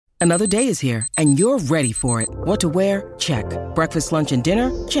Another day is here, and you're ready for it. What to wear? Check. Breakfast, lunch, and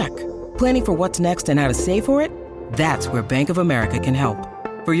dinner? Check. Planning for what's next and how to save for it? That's where Bank of America can help.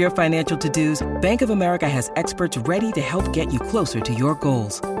 For your financial to-dos, Bank of America has experts ready to help get you closer to your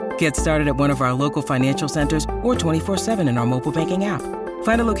goals. Get started at one of our local financial centers or 24/7 in our mobile banking app.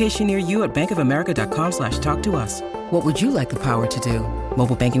 Find a location near you at bankofamerica.com/talktous. What would you like the power to do?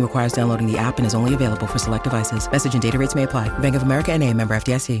 Mobile banking requires downloading the app and is only available for select devices. Message and data rates may apply. Bank of America N.A., member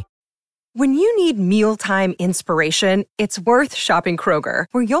FDIC. When you need mealtime inspiration, it's worth shopping Kroger,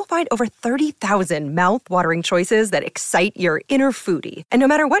 where you'll find over 30,000 mouth-watering choices that excite your inner foodie. And no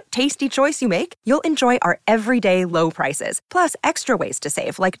matter what tasty choice you make, you'll enjoy our everyday low prices, plus extra ways to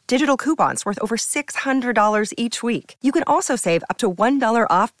save, like digital coupons worth over $600 each week. You can also save up to $1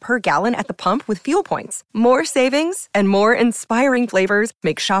 off per gallon at the pump with fuel points. More savings and more inspiring flavors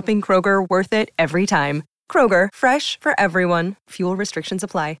make shopping Kroger worth it every time. Kroger, fresh for everyone. Fuel restrictions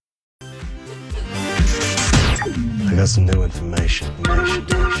apply. I got some new information.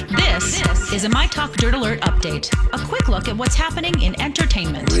 This is a My Talk Dirt Alert update. A quick look at what's happening in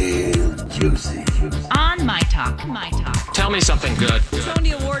entertainment. Real juicy. On My Talk. Tell me something good.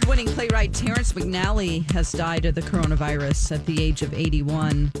 Tony Award-winning playwright Terrence McNally has died of the coronavirus at the age of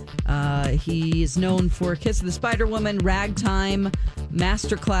 81. He is known for Kiss of the Spider Woman, Ragtime,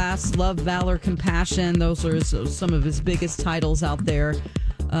 Masterclass, Love, Valor, Compassion. Those are some of his biggest titles out there.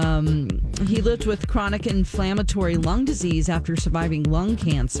 He lived with chronic inflammatory lung disease after surviving lung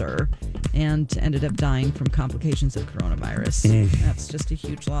cancer and ended up dying from complications of coronavirus. That's just a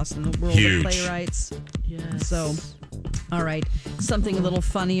huge loss in the world of playwrights. Yes. So, all right, something a little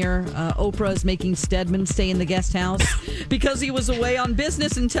funnier. Oprah is making Stedman stay in the guest house because he was away on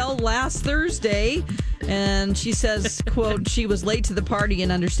business until last Thursday. And she says, quote, she was late to the party in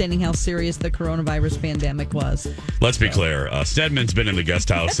understanding how serious the coronavirus pandemic was. Let's be clear. Stedman's been in the guest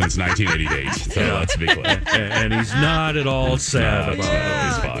house since 1988. So let's be clear. And he's not at all sad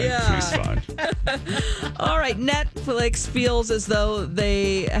about it. He's fine. All right, Netflix feels as though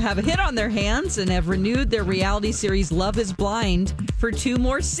they have a hit on their hands and have renewed their reality series Love is Blind for 2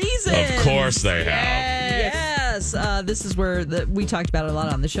 more seasons. Of course they have. Yes. This is where we talked about it a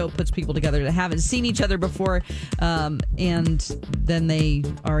lot on the show. It puts people together that haven't seen each other before, and then they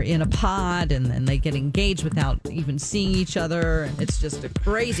are in a pod, and then they get engaged without even seeing each other. It's just a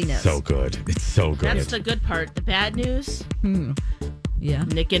craziness. So good. It's so good. That's the good part. The bad news? Yeah.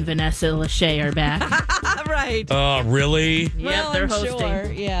 Nick and Vanessa Lachey are back. Right. Really? Yep, Well, they're I'm hosting.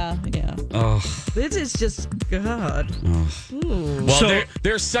 Sure. Yeah. Oh. This is just God. Well,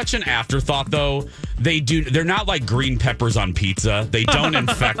 they're such an afterthought, though. They're not like green peppers on pizza. They don't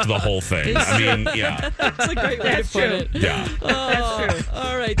infect the whole thing. I mean, yeah. That's a great way That's to put true. it. Yeah. That's true.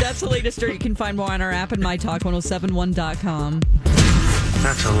 All right. That's the latest dirt. You can find more on our app and mytalk1071.com.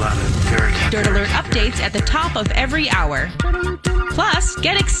 That's a lot of dirt. Dirt Alert updates at the top of every hour. Plus,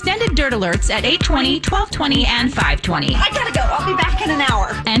 get extended Dirt Alerts at 8:20, 12:20, and 5:20. I gotta go. I'll be back in an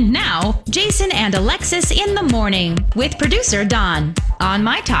hour. And now, Jason and Alexis in the morning with producer Don on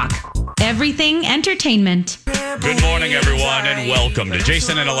My Talk. Everything entertainment. Good morning, everyone, and welcome to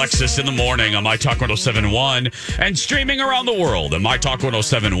Jason and Alexis in the morning on My Talk 1071 and streaming around the world at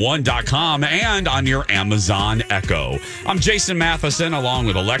MyTalk1071.com and on your Amazon Echo. I'm Jason Matheson along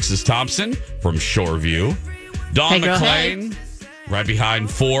with Alexis Thompson from Shoreview. Dawn Hey, girl. McClain, right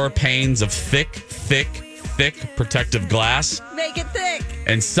behind 4 panes of thick protective glass. Make it thick.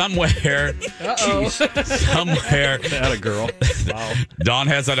 And somewhere, somewhere, That a girl. Wow. Dawn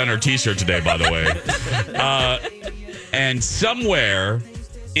has that on her t-shirt today, by the way. And somewhere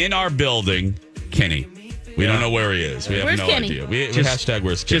in our building, Kenny. We don't know where he is. We have Where's no Kenny? idea. We hashtag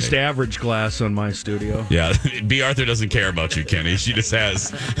where's Kenny. Just average glass on my studio. Yeah, B. Arthur doesn't care about you, Kenny. She just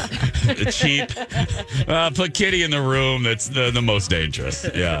has a cheap. Put Kenny in the room that's the most dangerous.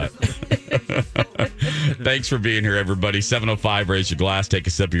 Yeah. Thanks for being here, everybody. 7:05. Raise your glass, take a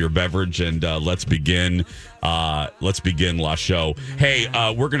sip of your beverage, and let's begin. Let's begin La Show. Hey,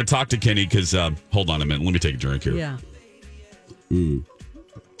 we're going to talk to Kenny because hold on a minute. Let me take a drink here. Yeah.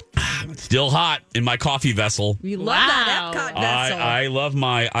 Still hot in my coffee vessel. We love that Epcot vessel. I love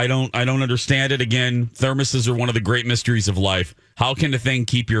my. I don't understand it. Again, thermoses are one of the great mysteries of life. How can a thing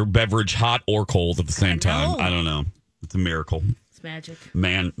keep your beverage hot or cold at the same time? I don't know. It's a miracle. It's magic.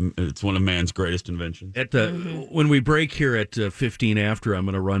 It's one of man's greatest inventions. At when we break here at 15 after, I'm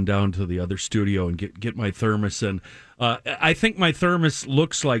going to run down to the other studio and get my thermos. And I think my thermos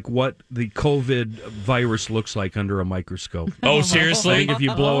looks like what the COVID virus looks like under a microscope. Oh, I seriously? think if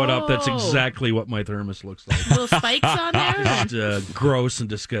you blow it up, that's exactly what my thermos looks like. Little spikes on there? Just, gross and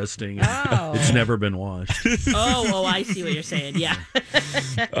disgusting. Oh. It's never been washed. Oh, I see what you're saying. Yeah.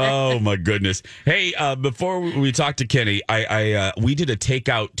 Oh my goodness! Hey, before we talk to Kenny, we did a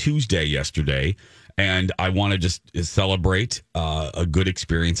Takeout Tuesday yesterday, and I want to just celebrate a good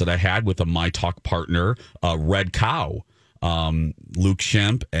experience that I had with a My Talk partner, Red Cow, Luke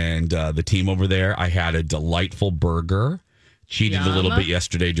Shemp, and the team over there. I had a delightful burger. Cheated a little bit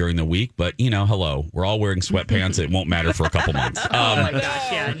yesterday during the week, but hello, we're all wearing sweatpants. It won't matter for a couple months. Oh my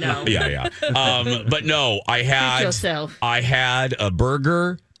gosh! Yeah, no. Yeah. But no, I had a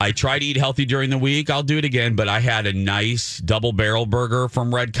burger. I try to eat healthy during the week. I'll do it again, but I had a nice double barrel burger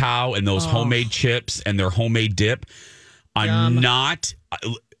from Red Cow and those homemade chips and their homemade dip. I'm not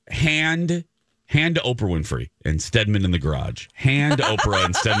hand to Oprah Winfrey and Stedman in the garage. Hand to Oprah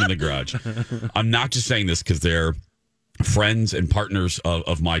and Stedman in the garage. I'm not just saying this because they're friends and partners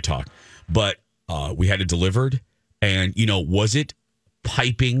of My Talk, but we had it delivered, and was it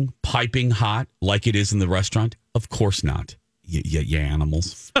piping hot like it is in the restaurant? Of course not. You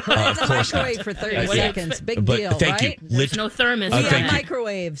animals. Of course not. Microwave for 30 seconds. Big but deal, thank right? you. There's no thermos. We thank have you.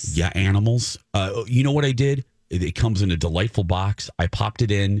 microwaves. Yeah, animals. You know what I did? It comes in a delightful box. I popped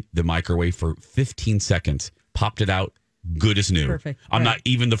it in the microwave for 15 seconds. Popped it out. Good as new. Perfect. I'm not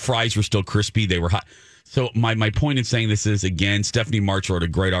even the fries were still crispy. They were hot. So my point in saying this is, again, Stephanie March wrote a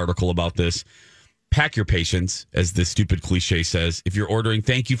great article about this. Pack your patience, as the stupid cliche says. If you're ordering,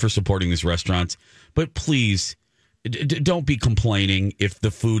 thank you for supporting this restaurant. But please, don't be complaining if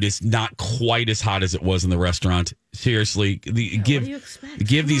the food is not quite as hot as it was in the restaurant. Seriously, give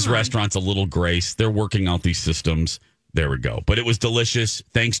these restaurants a little grace. They're working out these systems. There we go. But it was delicious.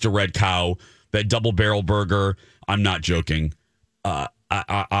 Thanks to Red Cow. That double barrel burger, I'm not joking.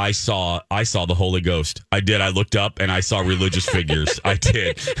 I saw the Holy Ghost. I did. I looked up and I saw religious figures. I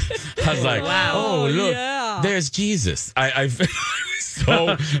did. I was like, wow. Oh, look, there's Jesus. I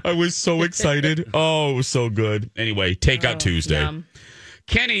was so excited. Oh, it was so good. Anyway, Takeout Tuesday. Yum.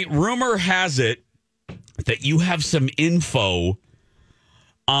 Kenny, rumor has it that you have some info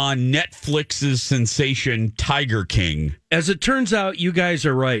on Netflix's sensation Tiger King. As it turns out, you guys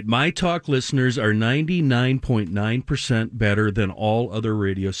are right. My Talk listeners are 99.9% better than all other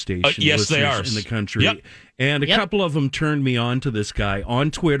radio station yes, they are. listeners in the country. Yep. And a couple of them turned me on to this guy on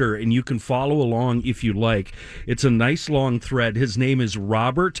Twitter, and you can follow along if you like. It's a nice long thread. His name is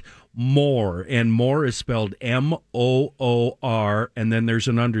Robert Moore, and Moore is spelled Moor, and then there's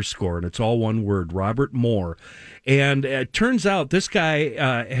an underscore, and it's all one word, Robert Moore. And it turns out this guy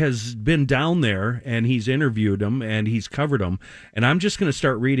has been down there, and he's interviewed him, and he's covered him. And I'm just going to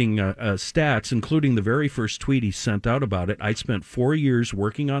start reading stats, including the very first tweet he sent out about it. I spent 4 years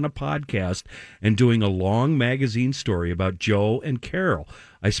working on a podcast and doing a long magazine story about Joe and Carol.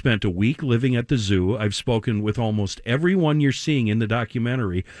 I spent a week living at the zoo. I've spoken with almost everyone you're seeing in the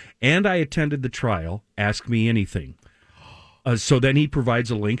documentary, and I attended the trial. Ask me anything. So then he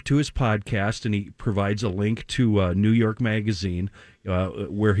provides a link to his podcast, and he provides a link to New York Magazine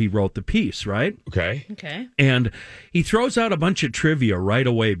where he wrote the piece, right? Okay. And he throws out a bunch of trivia right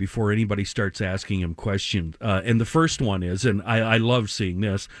away before anybody starts asking him questions. And the first one is, and I love seeing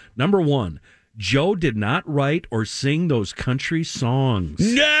this, number one, Joe did not write or sing those country songs.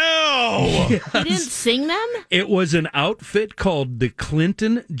 No! Yes. He didn't sing them? It was an outfit called the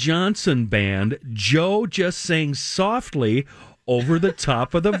Clinton Johnson Band. Joe just sang softly over the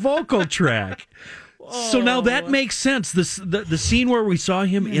top of the vocal track. So now that makes sense. The scene where we saw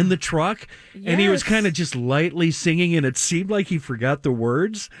him in the truck and he was kind of just lightly singing and it seemed like he forgot the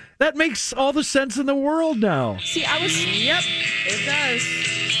words. That makes all the sense in the world now. See, I was... Yep, it does.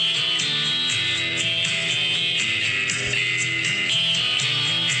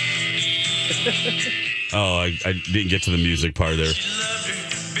 Oh, I didn't get to the music part there.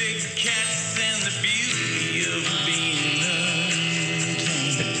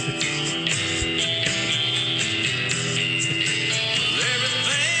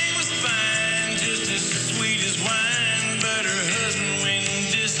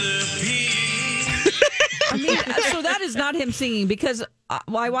 I mean, so that is not him singing because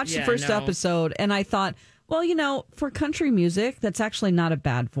I watched the first episode and I thought, Well, for country music, that's actually not a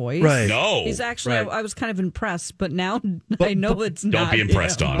bad voice. Right. No. He's actually, Right. I was kind of impressed, but now I know it's not. Don't be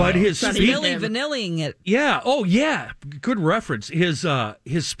impressed on But him. his Milli Vanilliing it. Yeah. Oh, yeah. Good reference. His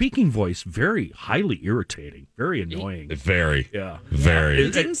speaking voice, very highly irritating, very annoying. Very. Yeah. Very.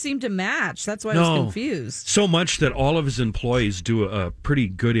 It didn't seem to match. That's why I No. was confused. So much that all of his employees do a pretty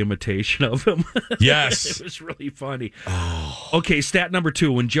good imitation of him. Yes. It was really funny. Okay, stat number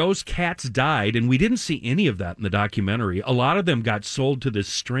 2. When Joe's cats died, and we didn't see any of that in the documentary, a lot of them got sold to this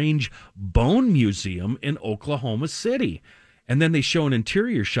strange bone museum in Oklahoma City. And then they show an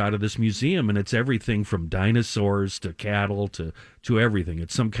interior shot of this museum, and it's everything from dinosaurs to cattle to everything.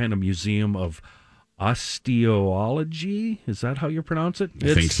 It's some kind of museum of osteology. Is that how you pronounce it?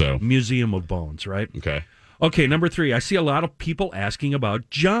 I think so. Museum of Bones, right? Okay. Okay, number 3. I see a lot of people asking about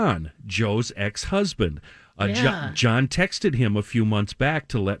John, Joe's ex-husband. John texted him a few months back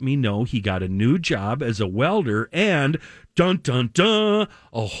to let me know he got a new job as a welder and, dun, dun, dun,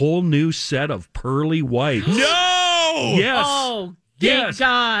 a whole new set of pearly whites. No! Yes. Oh, thank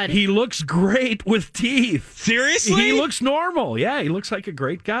God. He looks great with teeth. Seriously? He looks normal. Yeah, he looks like a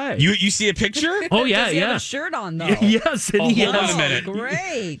great guy. You see a picture? Oh, yeah, Does he have yeah. a shirt on, though? Yes, and he hold on has- a minute.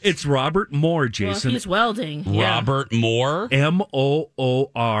 Great. It's Robert Moore, Well, Jason. he's welding. Robert Moore?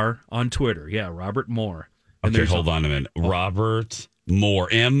 Moor on Twitter. Yeah, Robert Moore. And Okay, there's hold on a minute. Robert Moore.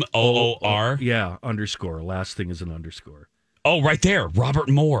 Moor? Yeah, underscore. Last thing is an underscore. Oh, right there. Robert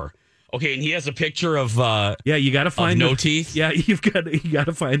Moore. Okay, and he has a picture of Yeah, you got to find no teeth? Yeah, you got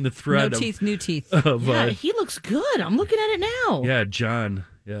to find the No thread. teeth, new teeth. Of Yeah, he looks good. I'm looking at it now. yeah, John.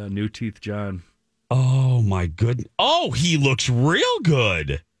 Yeah, new teeth, John. Oh my goodness. Oh, he looks real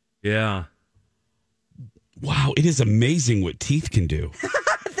good. Yeah. Wow, it is amazing what teeth can do.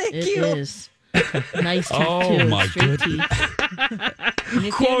 Thank It you. is. Nice teeth, Oh, too. my Straight goodness. teeth. And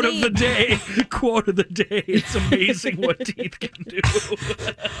if Quote you of the need- day. Quote of the day. It's amazing what teeth can do.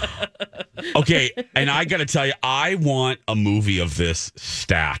 Okay, and I got to tell you, I want a movie of this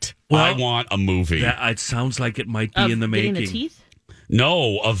stat. Well, I want a movie. It sounds like it might be Of in the getting making. the teeth?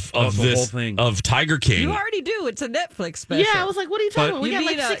 No, of Of the this whole thing. of Tiger King. You already do. It's a Netflix special. Yeah, I was like, what are you talking about? We You got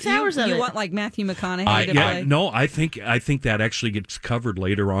like need 6 you- hours of you it. want like Matthew McConaughey to Yeah, play? no, I think that actually gets covered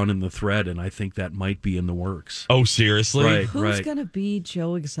later on in the thread, and I think that might be in the works. Oh, seriously? Right. Who's gonna be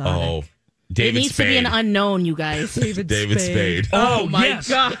Joe Exotic? Oh, it David needs Spade. to be an unknown, you guys. David Spade. Oh, my yes.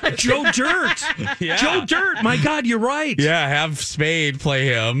 God. Joe Dirt. Yeah. Joe Dirt. My God, you're right. Yeah, have Spade play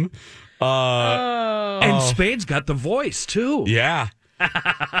him. And Spade's got the voice too. Yeah.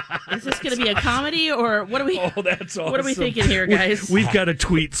 Is this going to be a comedy or what are we? Oh, that's awesome. What are we thinking here, guys? We've got to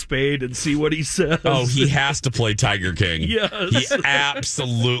tweet Spade and see what he says. Oh, he has to play Tiger King. Yes. He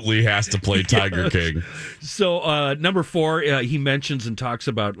absolutely has to play Tiger King. So, number 4, he mentions and talks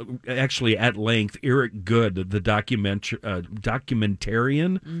about, actually at length, Eric Good, the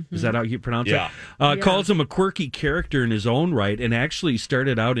documentarian. Is that how you pronounce Yeah. it? Calls him a quirky character in his own right, and actually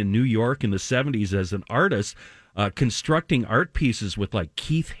started out in New York in the 70s as an artist, constructing art pieces with like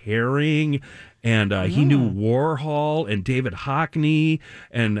Keith Haring, and he knew Warhol and David Hockney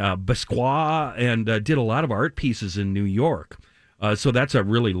and Basquiat, and did a lot of art pieces in New York. So that's a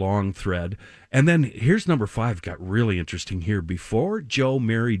really long thread. And then here's number 5, got really interesting here. Before Joe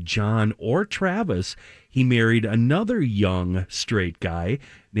married John or Travis, he married another young straight guy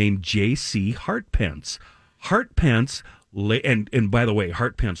named J.C. Hartpence. Hartpence, and by the way,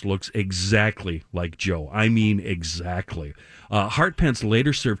 Hartpence looks exactly like Joe. I mean, exactly. Hartpence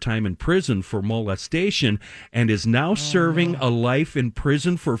later served time in prison for molestation and is now serving a life in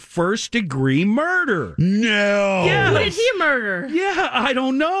prison for first-degree murder. No. Yeah. What did he murder? Yeah, I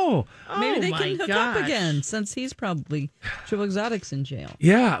don't know. Maybe Oh, they my can hook gosh. up again since he's probably Joe Exotic's in jail.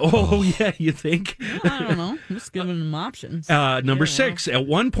 Yeah. Oh, yeah, you think? I don't know. I'm just giving him options. Number 6, at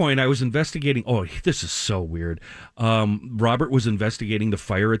one point I was investigating. Oh, this is so weird. Robert was investigating the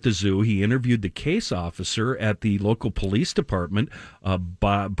fire at the zoo. He interviewed the case officer at the local police department,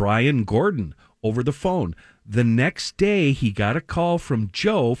 Brian Gordon, over the phone. The next day, he got a call from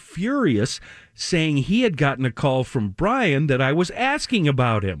Joe, furious, saying he had gotten a call from Brian that I was asking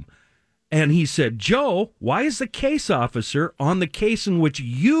about him. And he said, Joe, why is the case officer on the case in which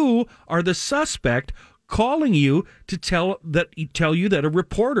you are the suspect calling you to tell you that a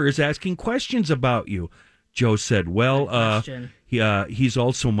reporter is asking questions about you? Joe said, well, he's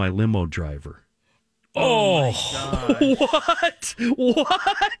also my limo driver. Oh.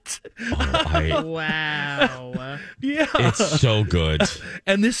 What? Wow. Yeah. It's so good.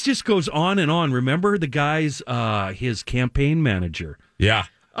 And this just goes on and on. Remember the guy's his campaign manager? Yeah.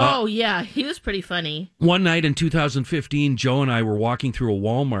 Oh, yeah. He was pretty funny. One night in 2015, Joe and I were walking through a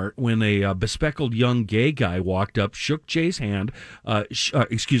Walmart when a bespectacled young gay guy walked up, shook Joe's hand,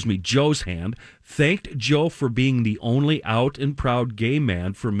 thanked Joe for being the only out and proud gay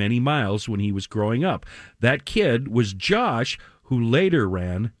man for many miles when he was growing up. That kid was Josh, who later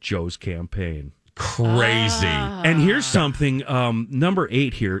ran Joe's campaign. Crazy. And here's something, number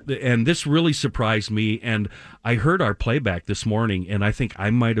 8 here, and this really surprised me, and I heard our playback this morning, and I think I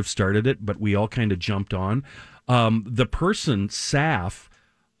might have started it, but we all kind of jumped on. The person, Saf,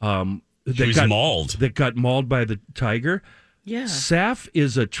 that got mauled by the tiger, Yeah. Saf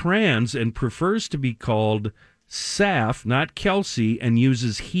is a trans and prefers to be called Saf, not Kelsey, and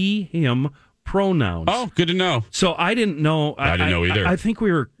uses he, him pronouns. Oh, good to know. So I didn't know. I didn't know either. I think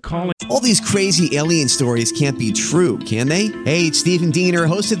we were calling. All these crazy alien stories can't be true, can they? Hey, it's Stephen Diener,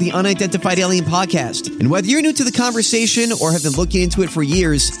 host of the Unidentified Alien Podcast. And whether you're new to the conversation or have been looking into it for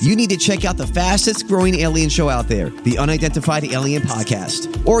years, you need to check out the fastest growing alien show out there, the Unidentified Alien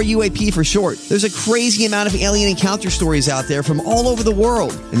Podcast, or UAP for short. There's a crazy amount of alien encounter stories out there from all over the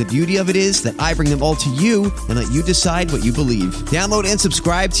world. And the beauty of it is that I bring them all to you and let you decide what you believe. Download and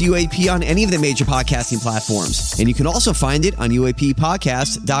subscribe to UAP on any of the major podcasting platforms. And you can also find it on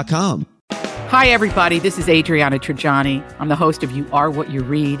UAPpodcast.com. Hi, everybody. This is Adriana Trajani. I'm the host of You Are What You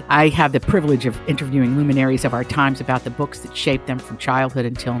Read. I have the privilege of interviewing luminaries of our times about the books that shaped them from childhood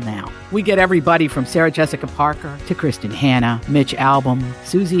until now. We get everybody from Sarah Jessica Parker to Kristen Hanna, Mitch Albom,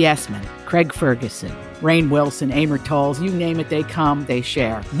 Susie Essman, Craig Ferguson, Rainn Wilson, Amor Tolls, you name it, they come, they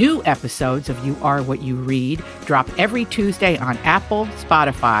share. New episodes of You Are What You Read drop every Tuesday on Apple,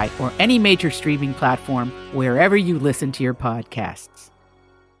 Spotify, or any major streaming platform wherever you listen to your podcasts.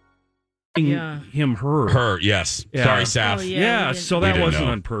 Yeah. Her, yes. Yeah. Sorry, Saf. Oh, Yeah, so that wasn't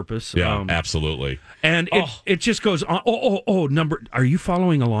on purpose. Yeah, absolutely. And it just goes on. Number. Are you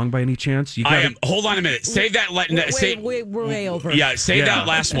following along by any chance? I am. Hold on a minute. Save that. We're way over. Yeah, save that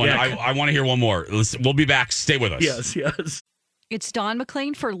last one. Yeah. I want to hear one more. We'll be back. Stay with us. Yes. It's Dawn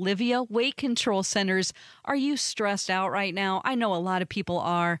McLean for Livia Weight Control Centers. Are you stressed out right now? I know a lot of people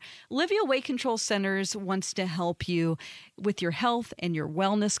are. Livia Weight Control Centers wants to help you with your health and your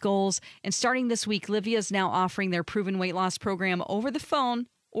wellness goals. And starting this week, Livia is now offering their proven weight loss program over the phone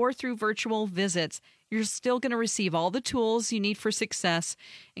or through virtual visits. You're still going to receive all the tools you need for success,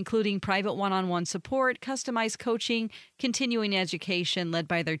 including private one-on-one support, customized coaching, continuing education led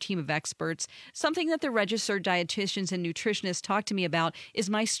by their team of experts. Something that the registered dietitians and nutritionists talk to me about is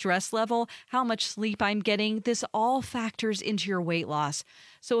my stress level, how much sleep I'm getting. This all factors into your weight loss.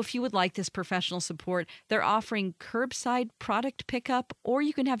 So if you would like this professional support, they're offering curbside product pickup, or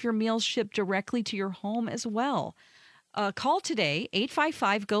you can have your meals shipped directly to your home as well. Call today,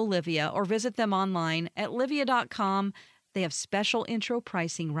 855-GO-LIVIA, or visit them online at livia.com. They have special intro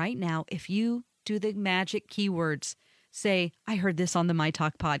pricing right now. If you do the magic keywords, say, I heard this on the My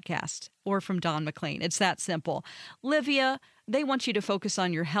Talk podcast, or from Dawn McLean. It's that simple. Livia, they want you to focus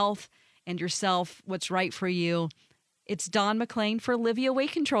on your health and yourself, what's right for you. It's Dawn McLean for Livia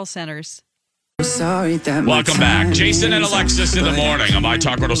Weight Control Centers. Welcome back. Jason and Alexis in the morning on My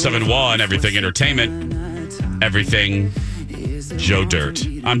Talk 107.1, Everything Entertainment. Everything Joe Dirt.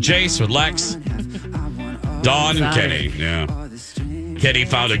 I'm Jace with Lex, Dawn, and Kenny. Yeah. Kenny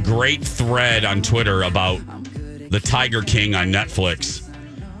found a great thread on Twitter about the Tiger King on Netflix.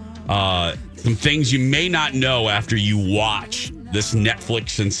 Some things you may not know after you watch this Netflix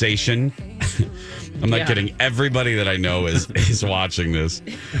sensation. I'm not kidding. Everybody that I know is watching this.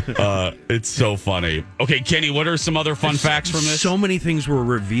 It's so funny. Okay, Kenny, what are some other fun facts from this? So many things were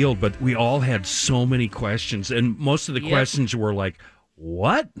revealed, but we all had so many questions. And most of the questions were like,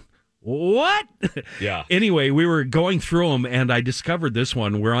 what? What? Yeah. Anyway, we were going through them, and I discovered this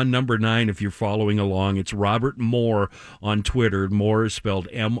one. We're on number 9 if you're following along. It's Robert Moore on Twitter. Moore is spelled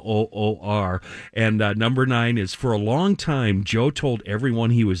M-O-O-R. And number 9 is, for a long time, Joe told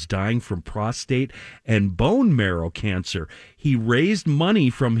everyone he was dying from prostate and bone marrow cancer. He raised money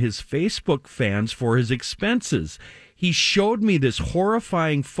from his Facebook fans for his expenses. He showed me this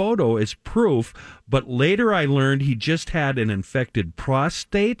horrifying photo as proof, but later I learned he just had an infected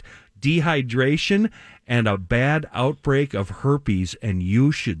prostate, dehydration, and a bad outbreak of herpes, and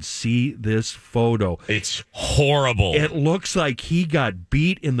you should see this photo. It's horrible. It looks like he got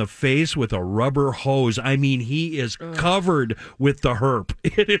beat in the face with a rubber hose. I mean, he is covered with the herp.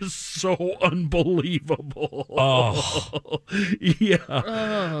 It is so unbelievable. Oh.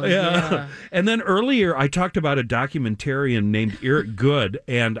 Yeah. And then earlier, I talked about a documentarian named Eric Good,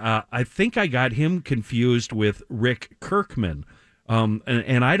 and I think I got him confused with Rick Kirkman.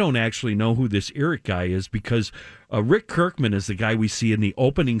 And I don't actually know who this Eric guy is because Rick Kirkman is the guy we see in the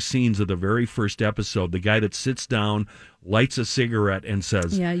opening scenes of the very first episode, the guy that sits down, lights a cigarette, and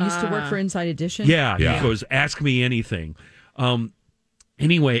says... Yeah, he used to work for Inside Edition. Yeah, he goes, ask me anything.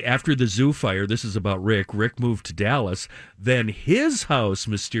 Anyway, after the zoo fire, this is about Rick. Rick moved to Dallas. Then his house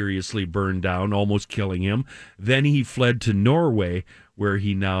mysteriously burned down, almost killing him. Then he fled to Norway, where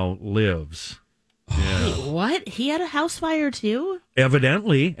he now lives. Yeah. Wait, what? He had a house fire too?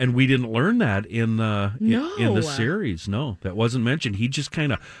 Evidently, and we didn't learn that in the series. No, that wasn't mentioned. He just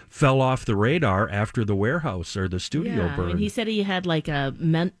kind of fell off the radar after the warehouse or the studio burned. And he said he had like a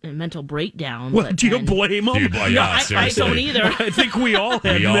mental breakdown. Well, do you blame him? I don't either. I think we all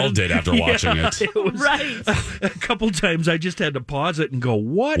had. We all did after watching it. It was, right. A couple times I just had to pause it and go,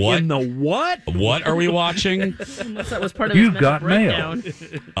 "What in the what? What are we watching?" That was part of his mental breakdown.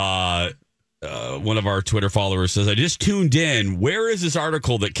 One of our Twitter followers says, I just tuned in. Where is this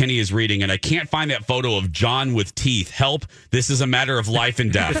article that Kenny is reading? And I can't find that photo of John with teeth. Help. This is a matter of life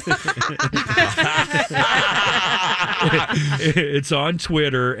and death. It's on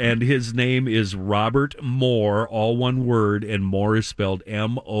Twitter, and his name is Robert Moore, all one word, and Moore is spelled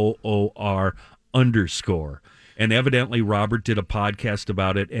MOOR_. And evidently Robert did a podcast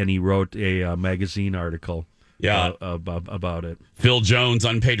about it, and he wrote a magazine article. About it. Phil Jones,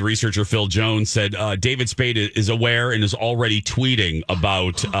 unpaid researcher Phil Jones, said David Spade is aware and is already tweeting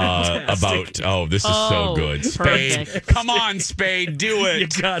about this is so good. Spade, come on, Spade, do it. You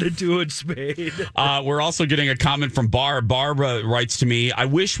gotta do it, Spade. We're also getting a comment from Barb. Barbara writes to me, I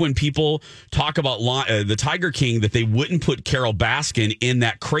wish when people talk about the Tiger King that they wouldn't put Carol Baskin in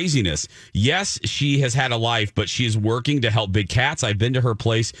that craziness. Yes, she has had a life, but she is working to help big cats. I've been to her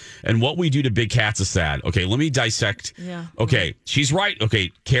place, and what we do to big cats is sad. Okay, let me dissect. Yeah. Okay, she's right.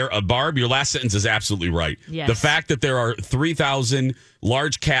 Okay, Barb, your last sentence is absolutely right. Yes. The fact that there are 3,000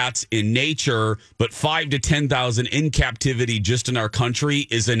 large cats in nature, but 5,000 to 10,000 in captivity just in our country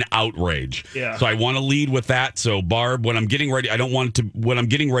is an outrage. Yeah. So I want to lead with that. So Barb, when I'm getting ready, when I'm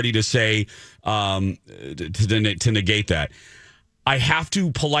getting ready to say to negate that, I have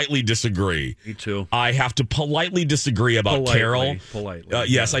to politely disagree. Me too. I have to politely disagree about Carol. Politely.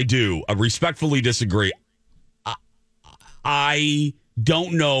 Yes, I do. I respectfully disagree. I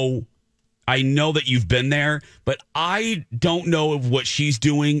don't know. I know that you've been there, but I don't know if what she's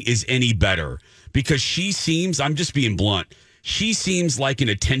doing is any better because she seems, I'm just being blunt. She seems like an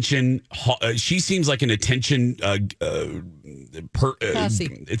attention.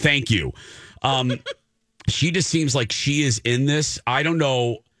 Thank you. She just seems like she is in this. I don't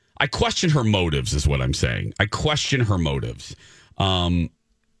know. I question her motives is what I'm saying. I question her motives.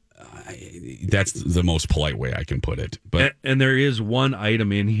 That's the most polite way I can put it. But and there is one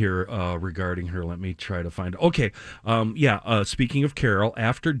item in here regarding her. Let me try to find it. Okay. Speaking of Carol,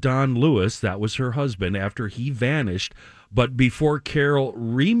 after Don Lewis, that was her husband, after he vanished, but before Carol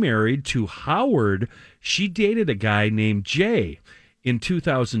remarried to Howard, she dated a guy named Jay. In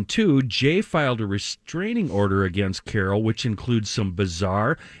 2002, Jay filed a restraining order against Carol, which includes some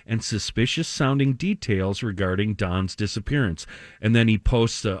bizarre and suspicious-sounding details regarding Don's disappearance. And then he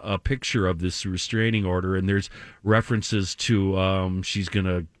posts a picture of this restraining order, and there's references to she's going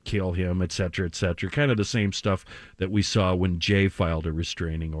to kill him, et cetera, kind of the same stuff that we saw when Jay filed a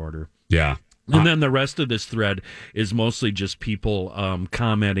restraining order. Yeah. And then the rest of this thread is mostly just people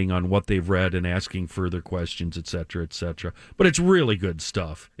commenting on what they've read and asking further questions, et cetera, et cetera. But it's really good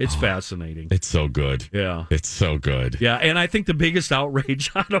stuff. It's fascinating. It's so good. Yeah. It's so good. Yeah, and I think the biggest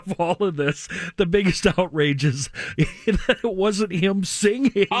outrage out of all of this, is that it wasn't him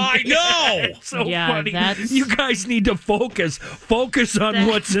singing. I know! So funny. You guys need to focus. Focus on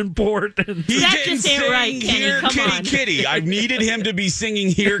what's important. He that didn't just ain't sing right, Kenny. Here, Come Kitty, on. Kitty. I needed him to be singing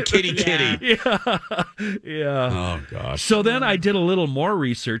Here, Kitty, Kitty. Yeah. Oh, gosh. So then I did a little more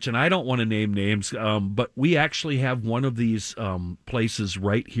research, and I don't want to name names, but we actually have one of these places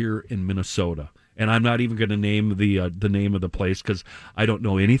right here in Minnesota. And I'm not even going to name the name of the place because I don't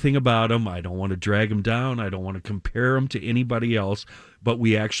know anything about them. I don't want to drag them down. I don't want to compare them to anybody else. But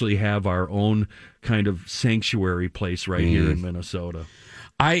we actually have our own kind of sanctuary place right here in Minnesota.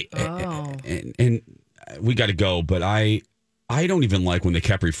 And we got to go, but I don't even like when they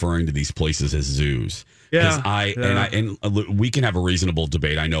kept referring to these places as zoos. And we can have a reasonable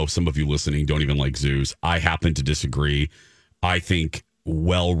debate. I know some of you listening don't even like zoos. I happen to disagree. I think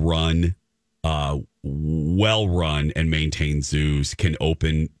well-run and maintained zoos can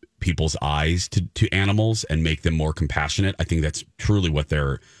open people's eyes to animals and make them more compassionate. I think that's truly what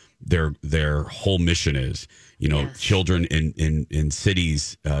their whole mission is children in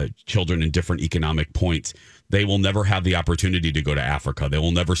cities, children in different economic points, they will never have the opportunity to go to Africa. They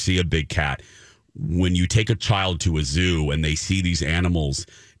will never see a big cat. When you take a child to a zoo and they see these animals,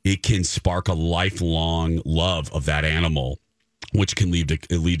 it can spark a lifelong love of that animal, which can lead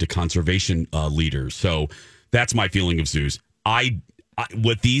to conservation leaders. So that's my feeling of zoos.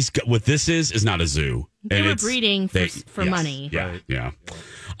 What this is not a zoo. They were breeding for money. Yeah.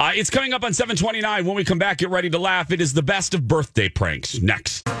 It's coming up on 7:29. When we come back, get ready to laugh. It is the best of birthday pranks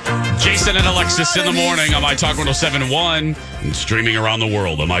next. Jason and Alexis in the morning on My Talk 107.1 and streaming around the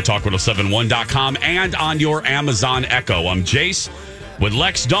world on MyTalk1071.com and on your Amazon Echo. I'm Jace with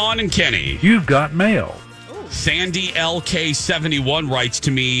Lex, Dawn, and Kenny. You've got mail. Sandy LK71 writes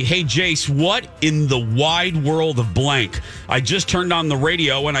to me, "Hey, Jace, what in the wide world of blank? I just turned on the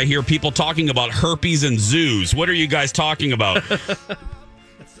radio and I hear people talking about herpes and zoos. What are you guys talking about?"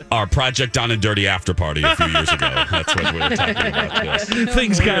 Our Project Down and Dirty after party a few years ago. That's what we were talking about. Yes.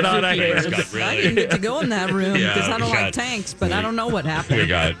 Things got out of hand. I didn't get to go in that room because I don't like tanks, but I don't know what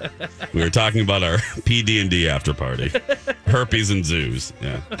happened. We were talking about our PD&D after party. Herpes and zoos.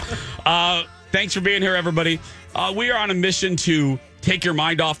 Yeah. Thanks for being here, everybody. We are on a mission to take your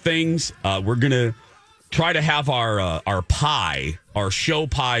mind off things. We're going to try to have our pie, our show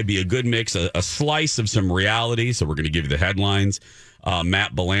pie, be a good mix, a slice of some reality. So we're going to give you the headlines.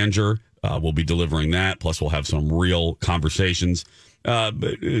 Matt Belanger will be delivering that. Plus, we'll have some real conversations. But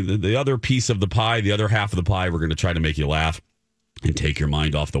the other piece of the pie, the other half of the pie, we're going to try to make you laugh and take your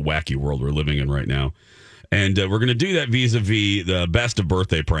mind off the wacky world we're living in right now. And we're going to do that vis-a-vis the best of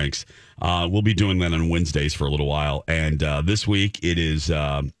birthday pranks. We'll be doing that on Wednesdays for a little while. And this week it is,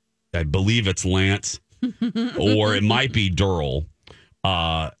 I believe it's Lance, or it might be Durrell.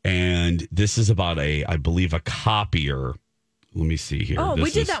 And this is about I believe a copier. Let me see here. Oh, we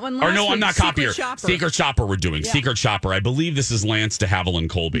did that one last week. Or no, I'm not copier. Secret Shopper we're doing. Yeah. Secret Shopper. I believe this is Lance de Havilland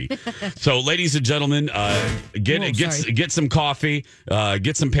Colby. So, ladies and gentlemen, get some coffee,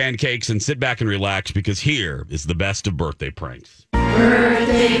 get some pancakes, and sit back and relax because here is the best of birthday pranks.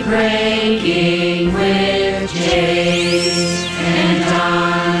 Birthday pranking with Jay and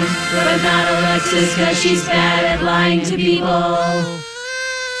Dawn, but not Alexis because she's bad at lying to people.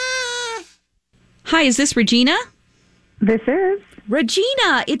 Hi, is this Regina? This is.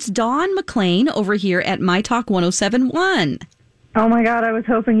 Regina, it's Dawn McLean over here at My Talk 107.1. Oh my God, I was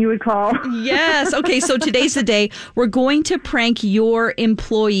hoping you would call. Yes. Okay, so today's the day. We're going to prank your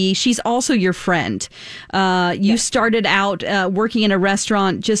employee. She's also your friend. You started out working in a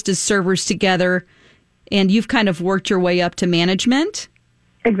restaurant just as servers together, and you've kind of worked your way up to management?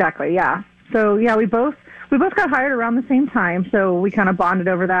 Exactly, yeah. So, yeah, we both got hired around the same time, so we kind of bonded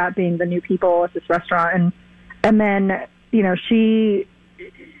over that, being the new people at this restaurant. And then, she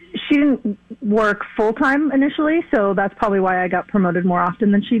didn't work full-time initially, so that's probably why I got promoted more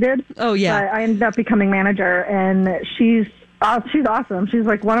often than she did. Oh, yeah. But I ended up becoming manager, and she's awesome. She's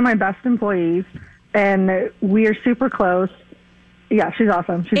like one of my best employees, and we are super close. Yeah, she's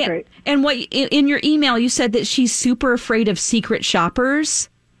awesome. She's great. And what in your email, you said that she's super afraid of secret shoppers.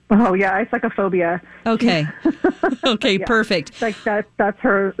 Oh, yeah, it's like a phobia. Okay. Okay, yeah. Perfect. Like that's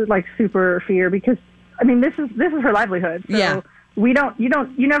her like super fear because this is her livelihood. So yeah.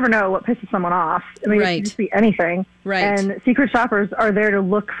 You never know what pisses someone off. Right. It can just be anything. Right. And secret shoppers are there to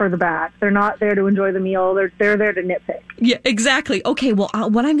look for the bad. They're not there to enjoy the meal. They're there to nitpick. Yeah, exactly. Okay, well,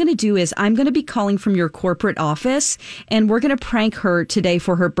 what I'm going to do is I'm going to be calling from your corporate office, and we're going to prank her today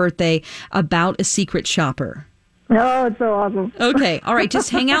for her birthday about a secret shopper. Oh, it's so awesome. Okay, all right. Just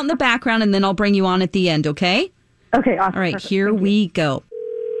hang out in the background, and then I'll bring you on at the end, okay? Okay, awesome. All right, Perfect. here we go.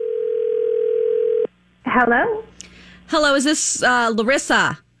 Hello? Hello, is this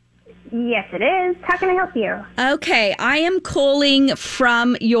Larissa? Yes, it is. How can I help you? Okay, I am calling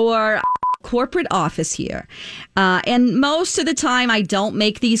from your corporate office here. And most of the time, I don't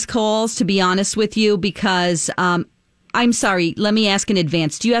make these calls, to be honest with you, because I'm sorry. Let me ask in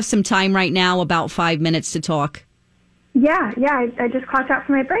advance. Do you have some time right now, about 5 minutes to talk? Yeah. I just clocked out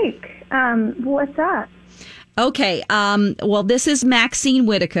for my break. What's up? Okay. Well, this is Maxine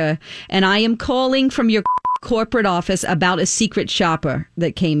Whitaker, and I am calling from your corporate office about a secret shopper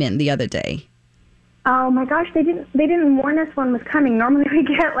that came in the other day. Oh my gosh, they didn't warn us one was coming. Normally we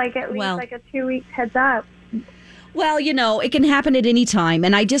get at least a 2 weeks heads up. Well, it can happen at any time,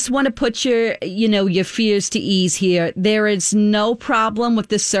 and I just want to put your fears to ease here. There is no problem with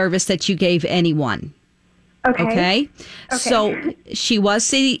the service that you gave anyone. Okay. So she was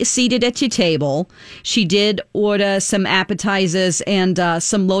seated at your table. She did order some appetizers and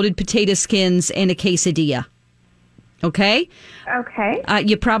some loaded potato skins and a quesadilla. Okay? Okay.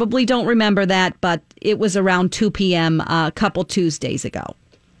 You probably don't remember that, but it was around 2 p.m. A couple Tuesdays ago.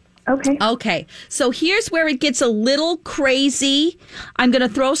 Okay. Okay. So here's where it gets a little crazy. I'm going to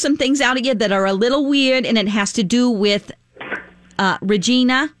throw some things out at you that are a little weird, and it has to do with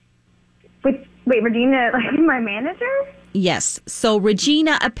Regina. Wait, Regina, like my manager? Yes. So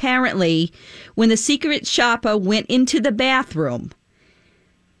Regina, apparently, when the secret shopper went into the bathroom,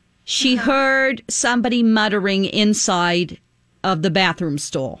 she heard somebody muttering inside of the bathroom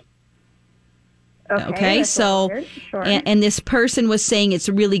stall. Okay, so, sure. and this person was saying it's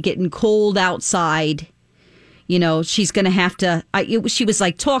really getting cold outside. You know, she's going to have to, she was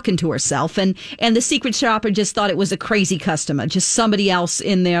like talking to herself, and the secret shopper just thought it was a crazy customer, just somebody else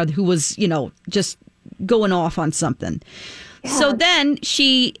in there who was, just going off on something. Yeah. So then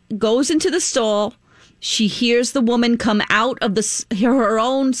she goes into the stall. She hears the woman come out of her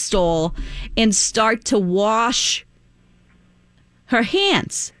own stall and start to wash her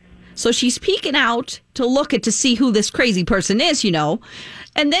hands. So she's peeking out to look to see who this crazy person is, And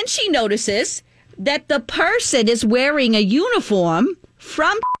then she notices that the person is wearing a uniform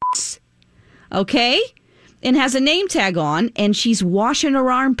from okay, and has a name tag on, and she's washing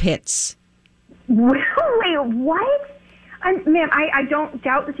her armpits. Wait, what? Ma'am, I don't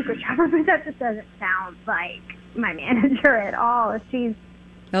doubt the secret shopper, but that just doesn't sound like my manager at all. She's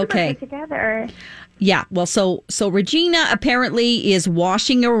okay together. Yeah, well, so Regina apparently is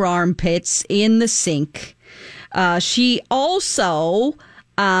washing her armpits in the sink. She also,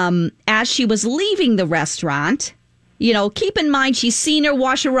 as she was leaving the restaurant, keep in mind she's seen her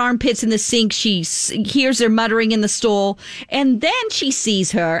wash her armpits in the sink. She hears her muttering in the stall, and then she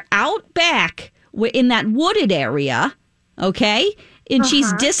sees her out back in that wooded area, okay? And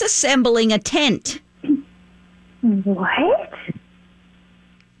she's disassembling a tent. What?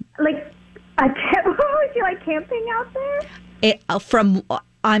 Like... Was she like camping out there?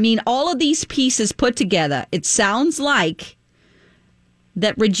 All of these pieces put together, it sounds like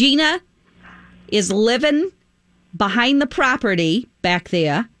that Regina is living behind the property back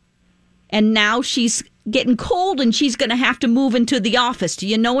there, and now she's getting cold and she's going to have to move into the office. Do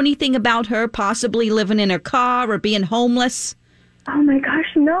you know anything about her possibly living in her car or being homeless? Oh my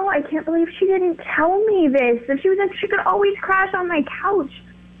gosh, no, I can't believe she didn't tell me this. If she could always crash on my couch.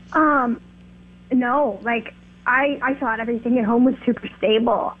 No, I thought everything at home was super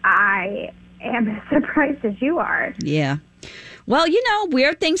stable. I am as surprised as you are. Yeah. Well,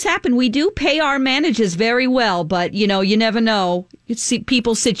 weird things happen. We do pay our managers very well, but, you never know. You see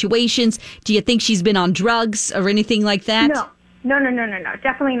people's situations. Do you think she's been on drugs or anything like that? No.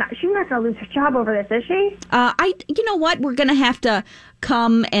 Definitely not. She's not going to lose her job over this, is she? You know what? We're going to have to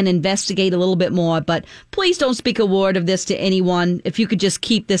come and investigate a little bit more, but please don't speak a word of this to anyone. If you could just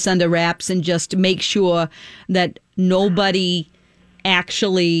keep this under wraps and just make sure that nobody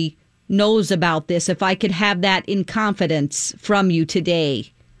actually knows about this. If I could have that in confidence from you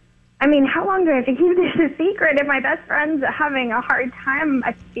today. How long do I have to keep this a secret? If my best friend's having a hard time,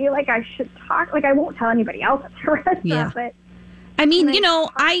 I feel like I should talk. I won't tell anybody else at the restaurant, yeah. But...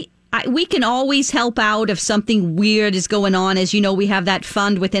 we can always help out if something weird is going on. As you know, we have that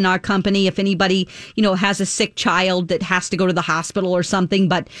fund within our company if anybody, has a sick child that has to go to the hospital or something.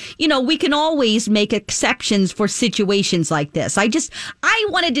 But, we can always make exceptions for situations like this. I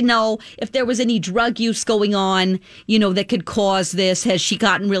wanted to know if there was any drug use going on, that could cause this. Has she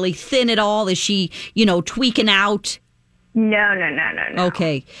gotten really thin at all? Is she, tweaking out? No.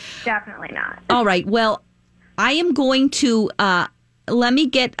 Okay. Definitely not. All right. Well, I am going to let me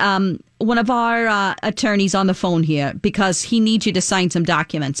get one of our attorneys on the phone here because he needs you to sign some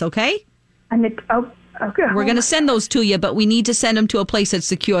documents, okay? Okay. We're going to send those to you, but we need to send them to a place that's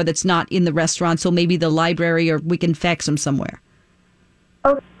secure that's not in the restaurant, so maybe the library or we can fax them somewhere.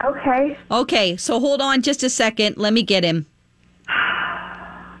 Oh, okay. Okay, so hold on just a second. Let me get him.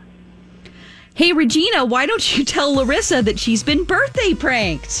 Hey, Regina, why don't you tell Larissa that she's been birthday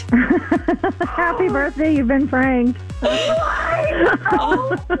pranked? Happy birthday, you've been pranked. What?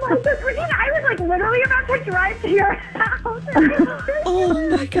 Oh, my God, Regina, I was literally about to drive to your house. Oh,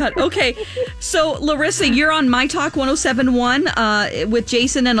 my God. Okay, so Larissa, you're on My Talk 107.1 with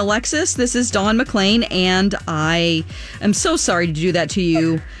Jason and Alexis. This is Dawn McLean, and I am so sorry to do that to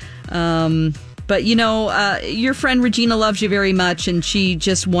you. But, your friend Regina loves you very much, and she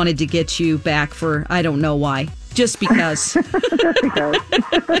just wanted to get you back for, I don't know why. Just because. Just because.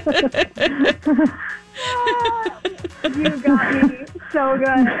 You got me so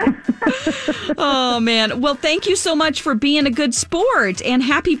good. Oh, man. Well, thank you so much for being a good sport, and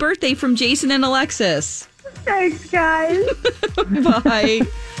happy birthday from Jason and Alexis. Thanks, guys. Bye.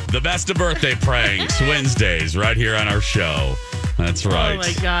 The best of birthday pranks, Wednesdays, right here on our show. That's right. Oh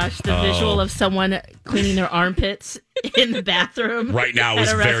my gosh, the visual of someone cleaning their armpits in the bathroom right now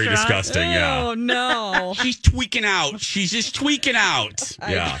is very disgusting. Yeah. Oh no. She's tweaking out. She's just tweaking out.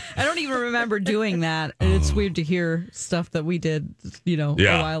 Yeah. I don't even remember doing that. It's weird to hear stuff that we did, a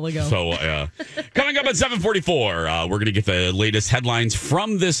while ago. So, coming up at 7:44, we're going to get the latest headlines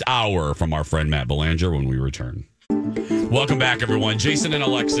from this hour from our friend Matt Belanger when we return. Welcome back, everyone. Jason and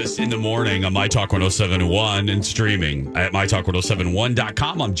Alexis in the morning on My Talk 1071 and streaming at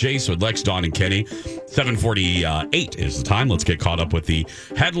MyTalk1071.com. I'm Jace with Lex, Dawn, and Kenny. 7:48 is the time. Let's get caught up with the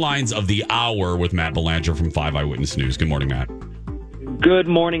headlines of the hour with Matt Belanger from 5 Eyewitness News. Good morning, Matt. Good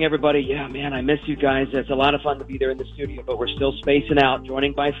morning, everybody. Yeah, man, I miss you guys. It's a lot of fun to be there in the studio, but we're still spacing out,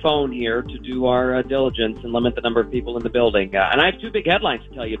 joining by phone here to do our diligence and limit the number of people in the building. And I have two big headlines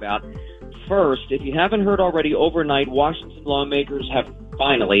to tell you about. First, if you haven't heard already, overnight, Washington lawmakers have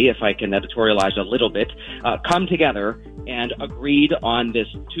finally, if I can editorialize a little bit, come together and agreed on this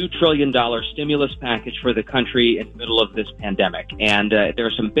 $2 trillion stimulus package for the country in the middle of this pandemic. And there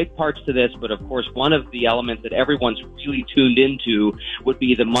are some big parts to this, but of course, one of the elements that everyone's really tuned into would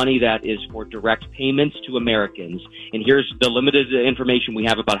be the money that is for direct payments to Americans. And here's the limited information we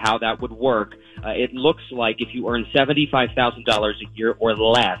have about how that would work. It looks like if you earn $75,000 a year or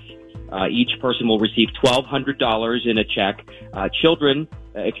less, each person will receive $1,200 in a check. Children,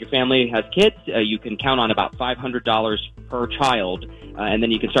 if your family has kids, you can count on about $500 per child, and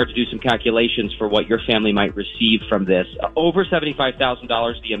then you can start to do some calculations for what your family might receive from this. Over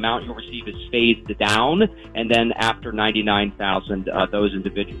 $75,000, the amount you'll receive is phased down, and then after $99,000, those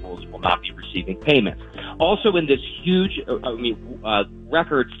individuals will not be receiving payments. Also, in this huge,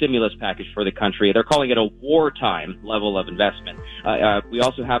 record stimulus package for the country, they're calling it a wartime level of investment. We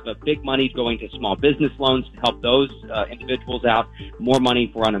also have a big money going to small business loans to help those individuals out. More money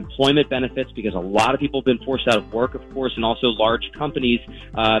for unemployment benefits because a lot of people have been forced out of work, of course, and also large companies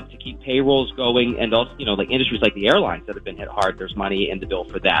to keep payrolls going, and also, like industries like the airlines that have been hit hard. There's money in the bill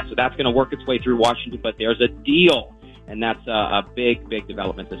for that. So that's going to work its way through Washington, but there's a deal. And that's a big, big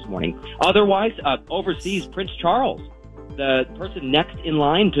development this morning. Otherwise, overseas, Prince Charles, the person next in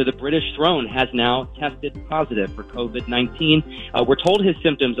line to the British throne, has now tested positive for COVID-19. We're told his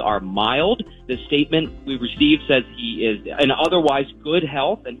symptoms are mild. The statement we received says he is in otherwise good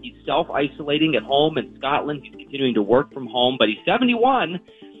health, and he's self-isolating at home in Scotland. He's continuing to work from home, but he's 71.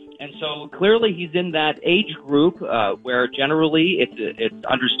 And so clearly he's in that age group where generally it's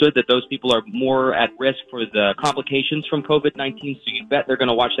understood that those people are more at risk for the complications from COVID-19. So you bet they're going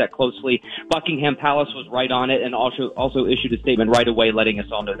to watch that closely. Buckingham Palace was right on it and also issued a statement right away letting us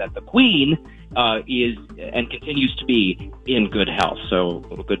all know that the Queen is and continues to be in good health. So a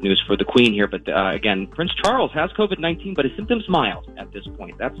little good news for the Queen here. But again, Prince Charles has COVID-19, but his symptoms mild at this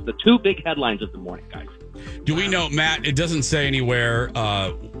point. That's the two big headlines of the morning, guys. Do we know, Matt, it doesn't say anywhere,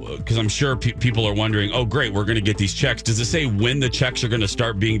 because I'm sure people are wondering, oh, great, we're going to get these checks. Does it say when the checks are going to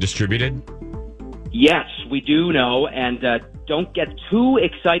start being distributed? Yes, we do know, and don't get too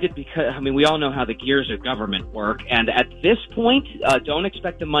excited because, we all know how the gears of government work, and at this point, don't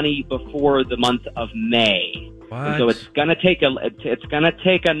expect the money before the month of May. And so it's going to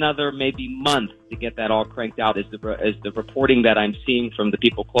take another maybe month to get that all cranked out. Is the reporting that I'm seeing from the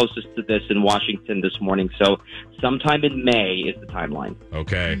people closest to this in Washington this morning. So sometime in May is the timeline.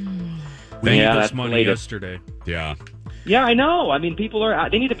 Okay. They need this money yesterday. Yeah. Yeah, I know. People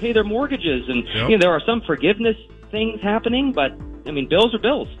they need to pay their mortgages, and there are some forgiveness things happening, but bills are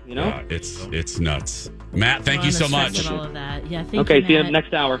bills. Yeah, it's nuts. Matt, thank you so much. All of that. Yeah. Thank you, Matt. See you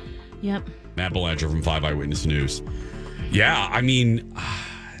next hour. Yep. Matt Belanger from 5 Eyewitness News. Yeah,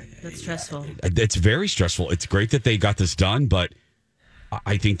 that's stressful. It's very stressful. It's great that they got this done, but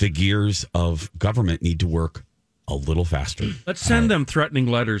I think the gears of government need to work a little faster. Let's send them threatening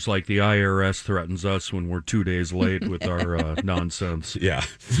letters like the IRS threatens us when we're 2 days late with our nonsense. Yeah.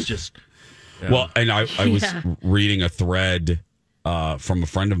 It's just... Yeah. Well, and I was reading a thread from a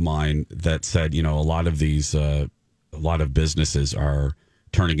friend of mine that said, a lot of businesses are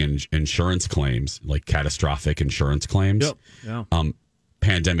turning in insurance claims, like catastrophic insurance claims. Yep. Yeah.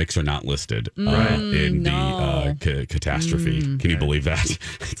 Pandemics are not listed in the catastrophe. Can you believe that?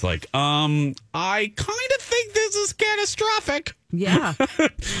 It's like, I kind of think this is catastrophic. Yeah,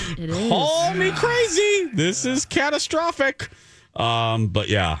 it is. Call me crazy. This is catastrophic. But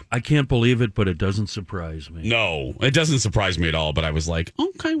yeah, I can't believe it, but it doesn't surprise me. No, it doesn't surprise me at all. But I was like,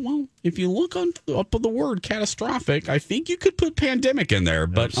 okay, well, if you look up the word catastrophic, I think you could put pandemic in there.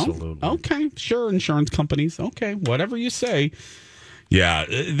 But absolutely. Okay, sure, insurance companies. Okay, whatever you say. Yeah,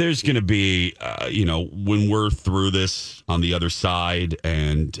 there's going to be, when we're through this on the other side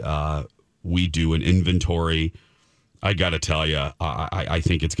and we do an inventory, I got to tell you, I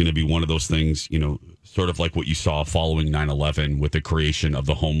think it's going to be one of those things, sort of like what you saw following 9/11 with the creation of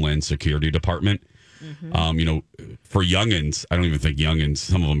the Homeland Security Department. For youngins, I don't even think youngins,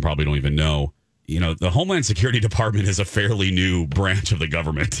 some of them probably don't even know, the Homeland Security Department is a fairly new branch of the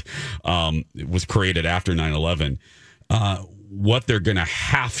government. It was created after 9/11. What they're going to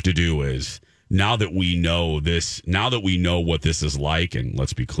have to do is, now that we know what this is like, and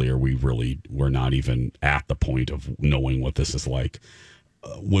let's be clear, we're not even at the point of knowing what this is like.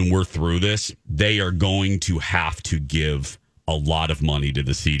 When we're through this, they are going to have to give a lot of money to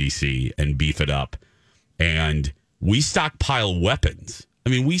the CDC and beef it up. And we stockpile weapons. I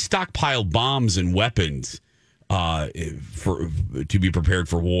mean, we stockpile bombs and weapons to be prepared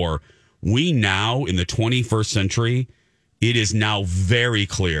for war. We now, in the 21st century, it is now very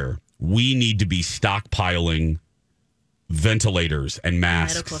clear we need to be stockpiling ventilators and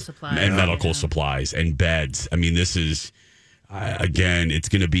masks and medical supplies and beds. I mean, this is, again, it's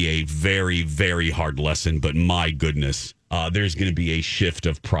going to be a very, very hard lesson, but my goodness, there's going to be a shift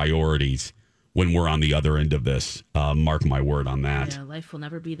of priorities when we're on the other end of this. Mark my word on that. Yeah, life will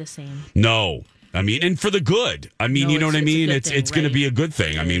never be the same. No. I mean, and for the good. I mean, you know what I mean? It's going to be a good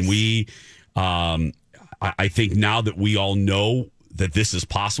thing. I mean, I think now that we all know that this is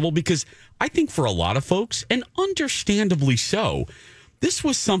possible, because I think for a lot of folks, and understandably so, this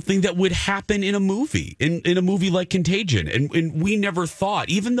was something that would happen in a movie, in a movie like Contagion. And we never thought,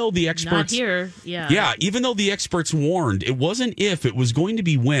 even though the experts... Not here, yeah. Yeah, even though the experts warned, it wasn't if, it was going to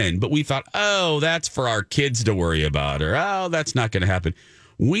be when. But we thought, oh, that's for our kids to worry about, or, oh, that's not going to happen.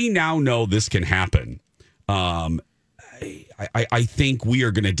 We now know this can happen. I think we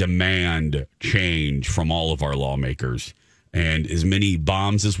are going to demand change from all of our lawmakers. And as many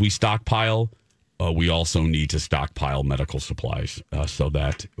bombs as we stockpile, we also need to stockpile medical supplies so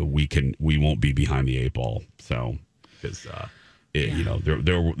that we won't be behind the eight ball. So, because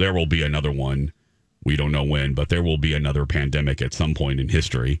there will be another one. We don't know when, but there will be another pandemic at some point in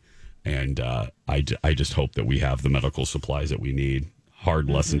history. And I just hope that we have the medical supplies that we need. Hard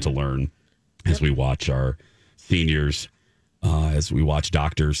lesson to learn as we watch our seniors, as we watch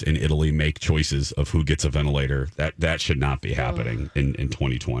doctors in Italy make choices of who gets a ventilator. That should not be happening in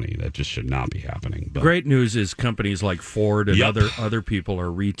 2020. That just should not be happening. But great news is companies like Ford and other people are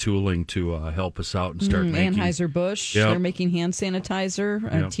retooling to help us out and start making. Anheuser-Busch, they're making hand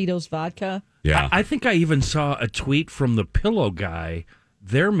sanitizer, Tito's vodka. Yeah. I think I even saw a tweet from the Pillow Guy.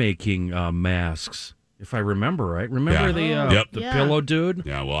 They're making masks, if I remember right. Remember the Pillow dude?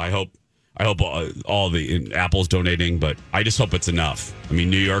 Yeah, well, I hope all the Apple's donating, but I just hope it's enough. I mean,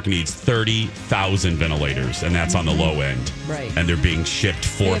 New York needs 30,000 ventilators, and that's on the low end. Right. And they're being shipped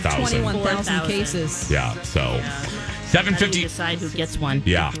 4,000. 21,000 cases. Yeah, so 750. How do you decide who gets one?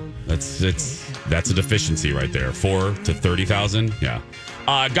 Yeah, that's a deficiency right there. 4 to 30,000. Yeah.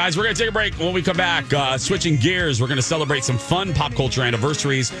 Guys, we're going to take a break. When we come back, switching gears, we're going to celebrate some fun pop culture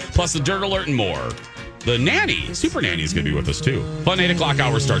anniversaries, plus the Dirt Alert and more. The nanny, Super Nanny, is going to be with us, too. Fun 8 o'clock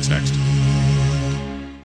hour starts next.